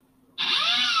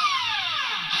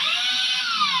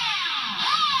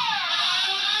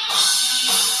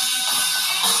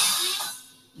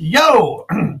Yo,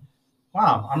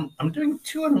 wow, I'm doing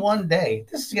two in one day.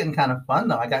 This is getting kind of fun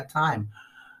though. I got time.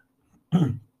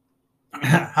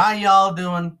 How y'all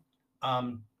doing?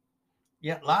 Um,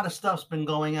 yeah, a lot of stuff's been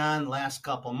going on the last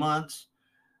couple months.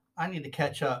 I need to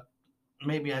catch up.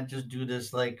 Maybe I just do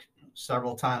this like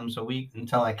several times a week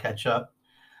until I catch up.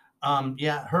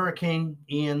 Yeah, Hurricane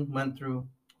Ian went through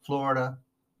Florida,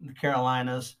 the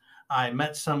Carolinas. I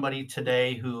met somebody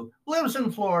today who lives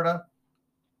in Florida,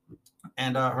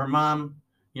 and her mom,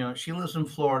 she lives in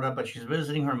Florida, but she's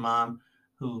visiting her mom,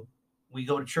 who we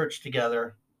go to church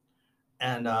together,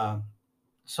 and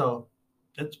so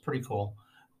it's pretty cool.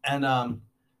 And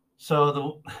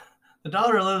so the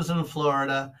daughter lives in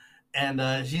Florida,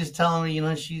 and she's telling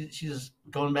me, she's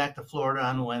going back to Florida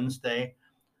on Wednesday.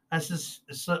 I says,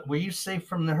 so, "Were you safe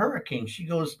from the hurricane?" She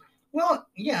goes, "Well,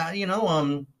 yeah,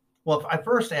 Well, I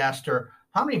first asked her,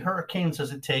 "How many hurricanes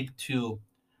does it take to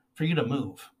for you to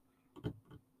move?"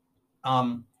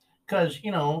 Because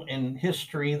in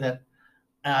history that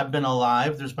I've been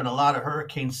alive, there's been a lot of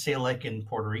hurricanes, say like in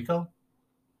Puerto Rico,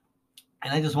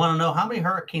 and I just want to know how many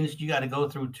hurricanes do you got to go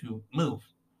through to move?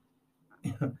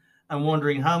 I'm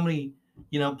wondering how many,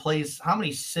 how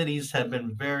many cities have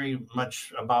been very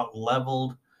much about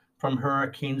leveled from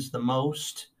hurricanes the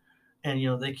most,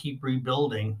 and they keep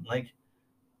rebuilding, like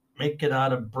make it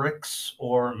out of bricks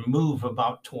or move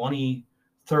about 20,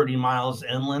 30 miles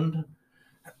inland.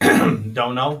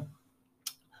 Don't know.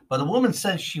 But the woman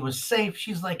says she was safe.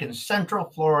 She's like in Central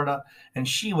Florida, and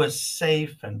she was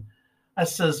safe. And I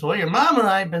says, "Well, your mom and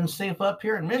I have been safe up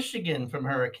here in Michigan from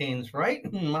hurricanes, right?"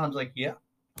 And mom's like, "Yeah."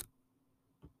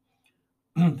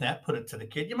 That put it to the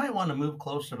kid. You might want to move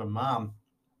closer to mom.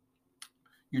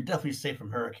 You're definitely safe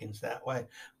from hurricanes that way.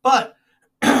 But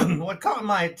what caught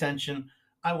my attention,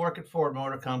 I work at Ford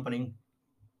Motor Company.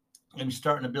 I'm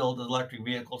starting to build electric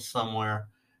vehicles somewhere.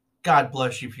 God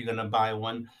bless you if you're going to buy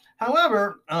one.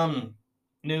 However,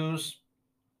 news,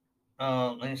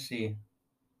 let me see,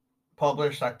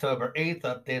 published October 8th,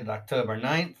 updated October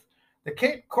 9th. The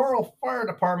Cape Coral Fire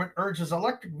Department urges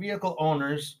electric vehicle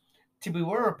owners to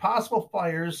beware of possible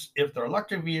fires if their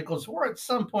electric vehicles were at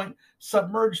some point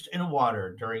submerged in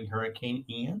water during Hurricane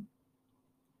Ian.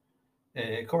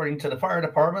 According to the fire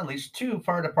department, at least two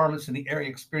fire departments in the area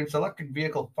experienced electric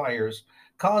vehicle fires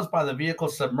caused by the vehicle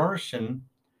submersion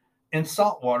in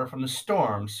salt water from the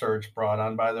storm surge brought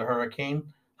on by the hurricane.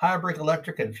 Hybrid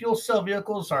electric and fuel cell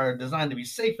vehicles are designed to be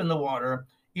safe in the water,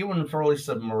 even when fully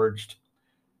submerged.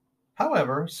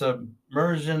 However,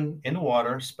 submersion in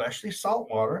water, especially salt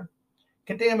water,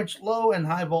 can damage low and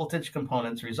high voltage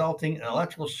components, resulting in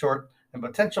electrical short and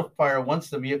potential fire once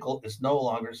the vehicle is no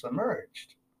longer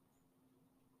submerged.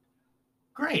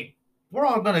 Great. We're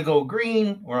all going to go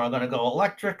green. We're all going to go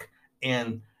electric.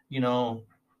 And,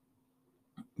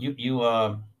 you, you,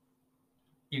 uh,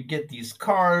 you get these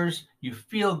cars, you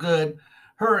feel good,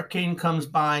 hurricane comes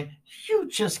by, you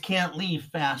just can't leave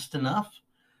fast enough,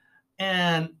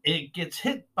 and it gets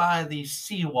hit by the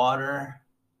seawater,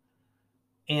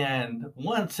 and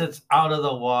once it's out of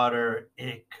the water,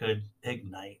 it could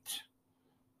ignite.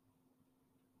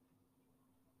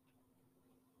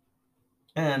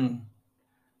 And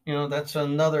that's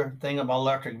another thing about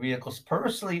electric vehicles.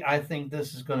 Personally, I think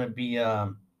these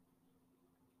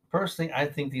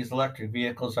electric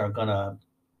vehicles are going to,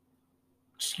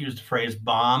 excuse the phrase,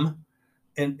 bomb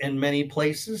in many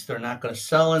places. They're not going to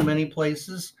sell in many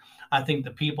places. I think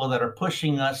the people that are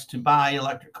pushing us to buy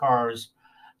electric cars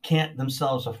can't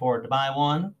themselves afford to buy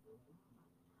one.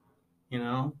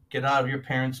 Get out of your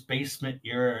parents' basement.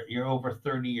 You're over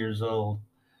 30 years old.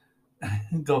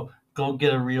 Go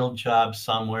get a real job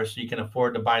somewhere so you can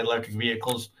afford to buy electric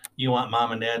vehicles you want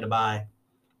mom and dad to buy.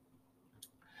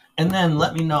 And then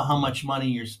let me know how much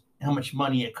money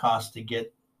it costs to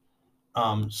get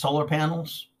solar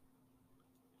panels.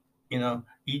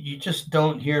 You just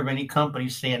don't hear of any company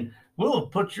saying, "We'll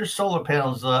put your solar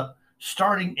panels up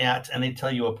starting at," and they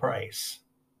tell you a price.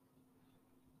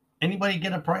 Anybody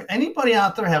get a price? Anybody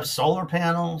out there have solar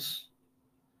panels?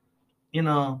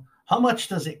 How much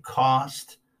does it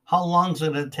cost? How long is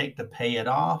it going to take to pay it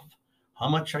off? How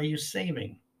much are you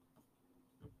saving?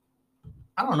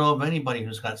 I don't know of anybody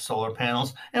who's got solar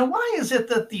panels. And why is it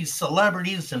that these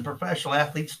celebrities and professional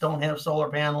athletes don't have solar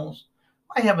panels?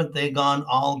 Why haven't they gone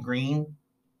all green?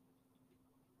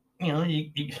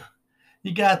 You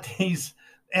got these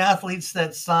athletes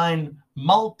that sign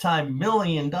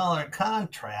multi-million-dollar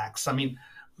contracts. I mean,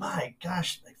 my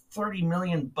gosh, like $30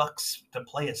 million to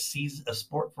play a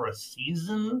sport for a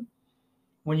season.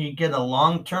 When you get a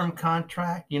long-term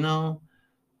contract,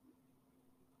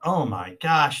 oh my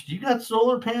gosh, do you got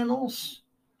solar panels?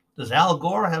 Does Al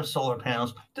Gore have solar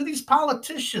panels? Do these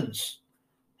politicians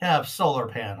have solar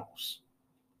panels?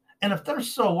 And if they're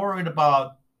so worried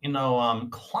about,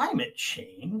 climate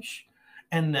change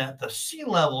and that the sea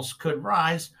levels could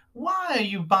rise, why are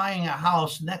you buying a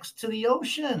house next to the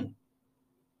ocean?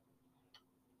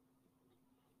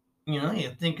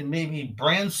 You're thinking maybe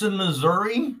Branson,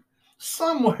 Missouri,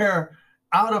 somewhere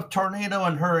out of Tornado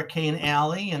and Hurricane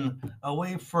Alley and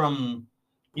away from,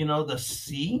 the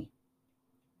sea.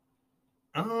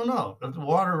 I don't know. If the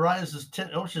water rises,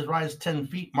 oceans rise 10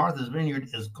 feet, Martha's Vineyard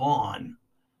is gone.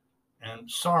 And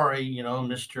sorry,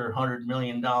 Mr. $100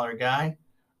 million guy.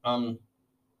 Don't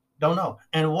know.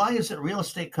 And why is it real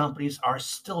estate companies are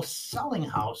still selling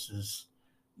houses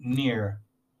near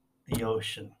the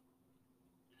ocean?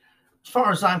 As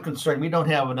far as I'm concerned, we don't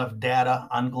have enough data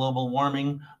on global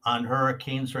warming, on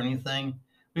hurricanes, or anything.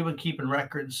 We've been keeping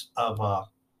records of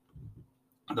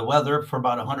the weather for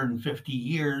about 150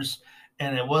 years,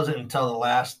 and it wasn't until the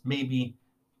last, maybe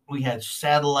we had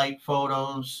satellite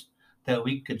photos that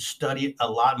we could study it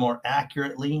a lot more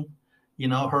accurately.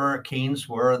 Hurricanes,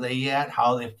 where are they at?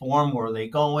 How they form? Where are they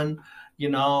going?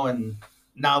 And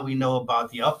now we know about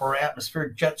the upper atmosphere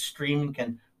jet stream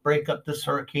can break up this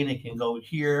hurricane. It can go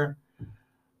here.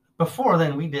 Before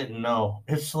then, we didn't know.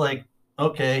 It's like,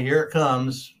 okay, here it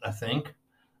comes, I think.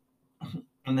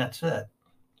 And that's it.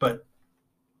 But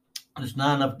there's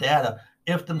not enough data.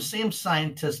 If the same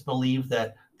scientists believe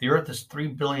that the Earth is 3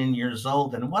 billion years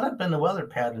old, then what have been the weather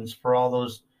patterns for all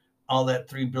that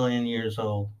 3 billion years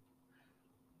old?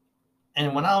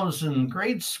 And when I was in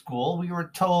grade school, we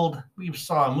were told, we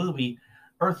saw a movie,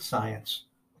 Earth Science,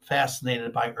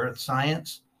 fascinated by Earth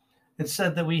science. It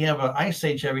said that we have an ice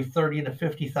age every 30 to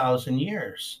 50,000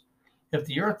 years. If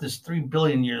the Earth is 3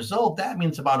 billion years old, that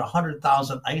means about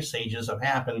 100,000 ice ages have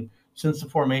happened since the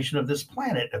formation of this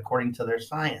planet, according to their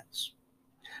science.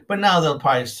 But now they'll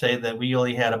probably say that we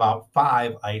only had about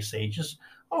 5 ice ages.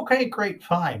 Okay, great,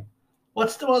 fine.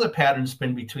 What's the weather patterns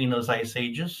been between those ice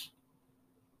ages?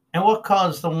 And what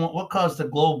caused the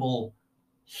global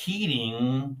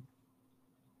heating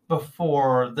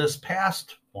before this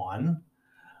past one?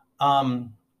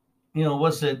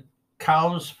 Was it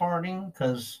cows farting?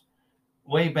 Because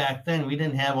way back then we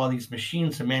didn't have all these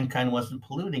machines and mankind wasn't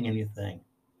polluting anything.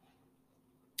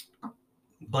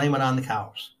 Blame it on the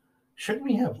cows. Shouldn't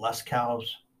we have less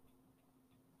cows?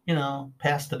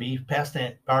 Pass the beef, pass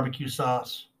the barbecue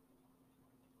sauce.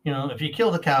 If you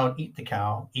kill the cow,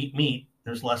 eat meat,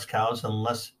 there's less cows and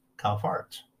less cow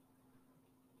farts.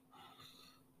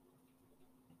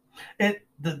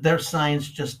 Their science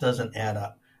just doesn't add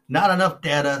up. Not enough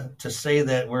data to say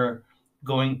that we're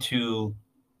going to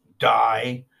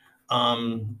die.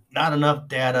 Not enough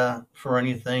data for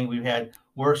anything. We've had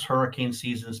worse hurricane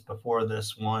seasons before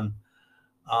this one.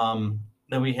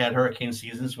 Then we had hurricane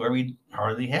seasons where we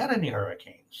hardly had any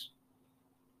hurricanes.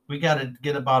 We got to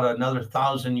get about another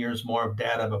 1,000 years more of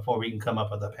data before we can come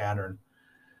up with a pattern.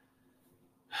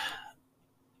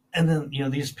 And then,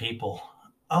 these people,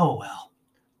 oh, well,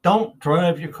 don't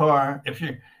drive your car. If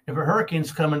a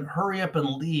hurricane's coming, hurry up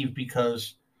and leave,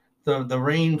 because the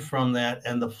rain from that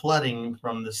and the flooding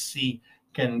from the sea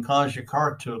can cause your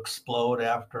car to explode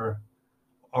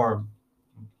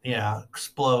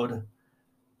explode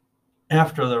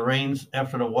after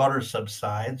the water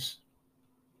subsides.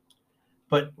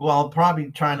 But while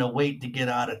probably trying to wait to get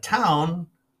out of town,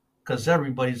 because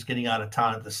everybody's getting out of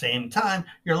town at the same time,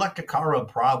 your electric car will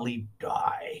probably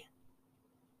die.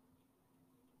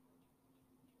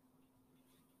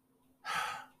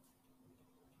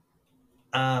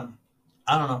 I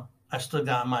don't know. I still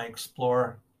got my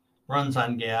Explorer, runs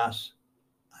on gas.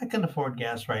 I can afford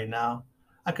gas right now.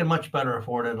 I could much better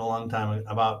afford it a long time,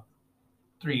 about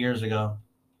 3 years ago,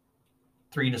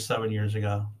 3 to 7 years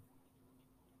ago.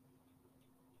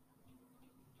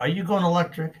 Are you going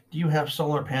electric? Do you have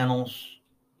solar panels?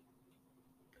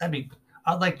 I'd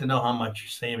like to know how much you're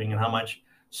saving and how much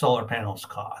solar panels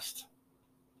cost.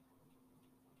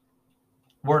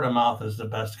 Word of mouth is the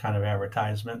best kind of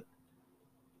advertisement.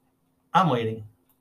 I'm waiting.